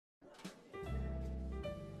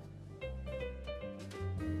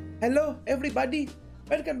Hello, everybody.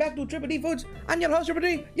 Welcome back to Triple D Foods. I'm your host, Triple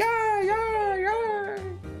D.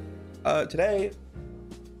 Today,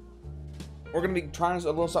 we're going to be trying a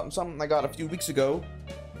little something I got a few weeks ago.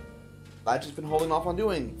 I've just been holding off on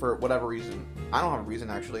doing for whatever reason. I don't have a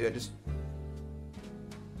reason, actually. I just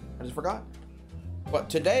forgot.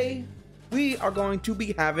 But today, we are going to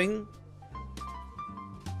be having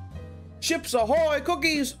Chips Ahoy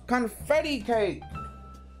cookies confetti cake.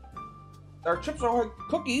 They're Chips Ahoy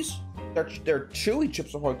cookies. They're chewy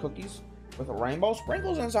Chips Ahoy cookies with rainbow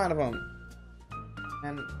sprinkles inside of them.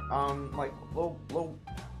 And like little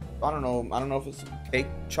I don't know if it's cake,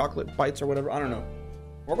 chocolate bites or whatever. I don't know.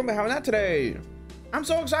 We're gonna be having that today. I'm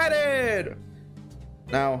so excited.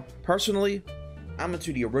 Now, personally, I'm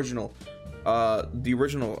into the original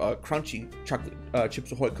crunchy chocolate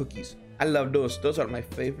Chips Ahoy cookies. I love those. Those are my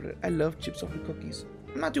favorite. I love Chips Ahoy cookies.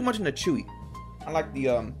 I'm not too much into chewy. I like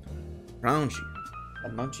the crunchy, a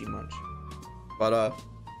munchy munch. But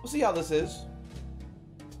we'll see how this is.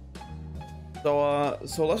 So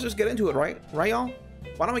let's just get into it, right y'all?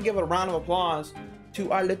 Why don't we give a round of applause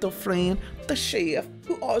to our little friend, the chef,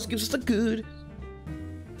 who always gives us the good.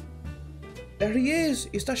 There he is.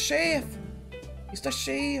 It's the chef. It's the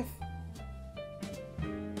chef.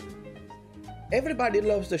 Everybody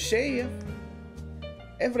loves the chef.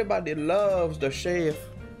 Everybody loves the chef.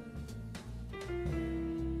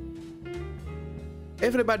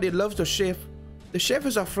 Everybody loves the chef. The chef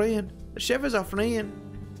is our friend. The chef is our friend.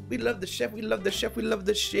 We love the chef. We love the chef. We love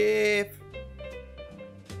the chef.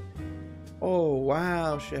 Oh,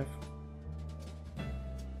 wow, chef.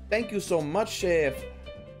 Thank you so much, chef.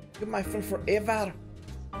 You're my friend forever.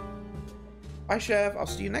 Bye, chef. I'll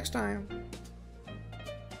see you next time.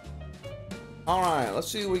 All right, let's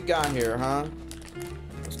see what we got here, huh?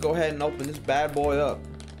 Let's go ahead and open this bad boy up.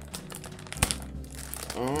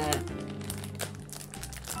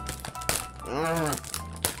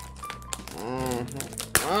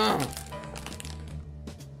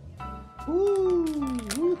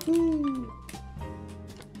 Woo-hoo.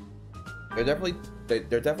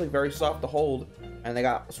 They're definitely very soft to hold, and they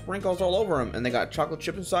got sprinkles all over them, and they got chocolate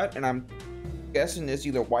chip inside, and I'm guessing it's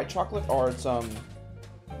either white chocolate or it's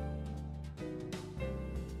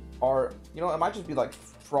or you know, it might just be like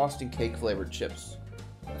frosting cake flavored chips.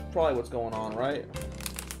 That's probably what's going on, right?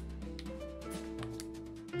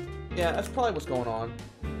 Yeah, that's probably what's going on.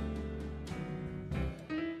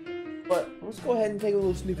 But let's go ahead and take a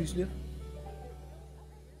little sniffy sniff.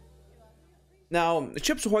 Now, the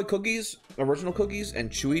Chips Ahoy cookies, original cookies, and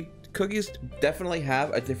chewy cookies definitely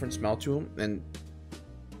have a different smell to them. And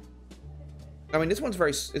I mean, this one's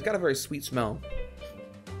it's got a very sweet smell.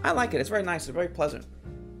 I like it. It's very nice. It's very pleasant.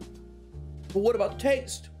 But what about the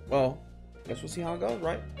taste? Well, I guess we'll see how it goes,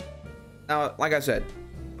 right? Now, like I said,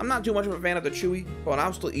 I'm not too much of a fan of the chewy, but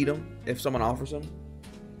I'll still eat them if someone offers them.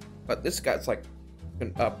 But this guy's like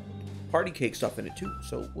party cake stuff in it too,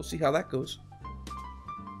 so we'll see how that goes.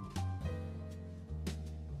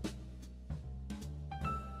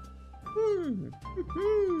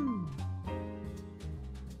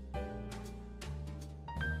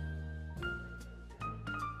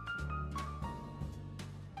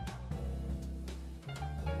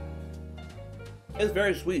 It's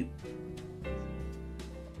very sweet.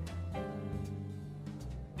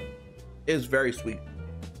 It's very sweet.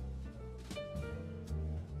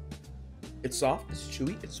 It's soft, it's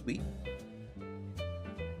chewy, it's sweet.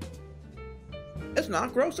 It's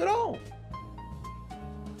not gross at all.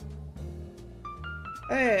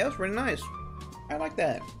 Hey, that's really nice. I like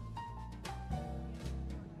that.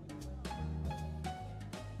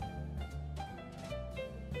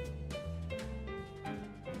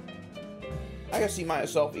 I can see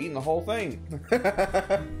myself eating the whole thing.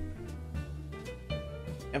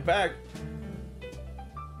 In fact,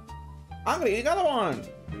 I'm gonna eat another one.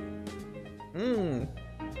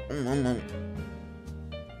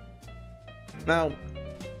 Now,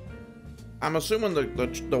 I'm assuming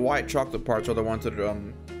the white chocolate parts are the ones that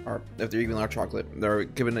are, if they're eating our chocolate, they're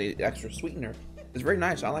giving the extra sweetener. It's very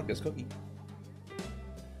nice. I like this cookie.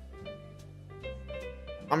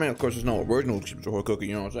 I mean, of course, there's no original Chips Ahoy cookie,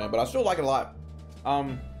 you know what I'm saying? But I still like it a lot.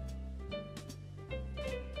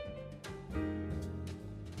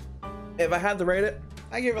 If I had to rate it,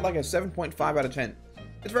 I give it like a 7.5 out of 10.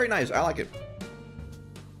 It's very nice. I like it.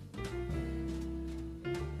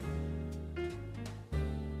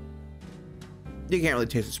 You can't really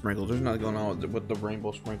taste the sprinkles. There's nothing going on with the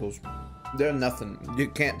rainbow sprinkles. They're nothing. You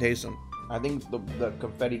can't taste them. I think the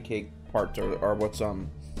confetti cake parts are what's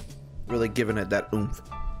really giving it that oomph.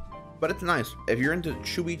 But it's nice. If you're into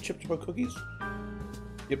chewy Chips Ahoy cookies,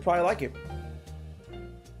 you'd probably like it.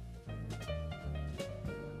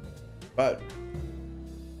 But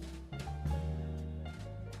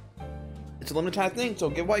it's a limited time thing, so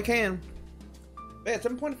get what you can. But yeah,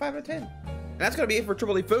 7.5 out of 10. And that's gonna be it for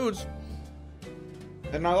Triple E Foods.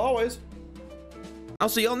 And not always. I'll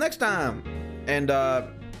see y'all next time. And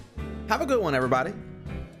have a good one, everybody.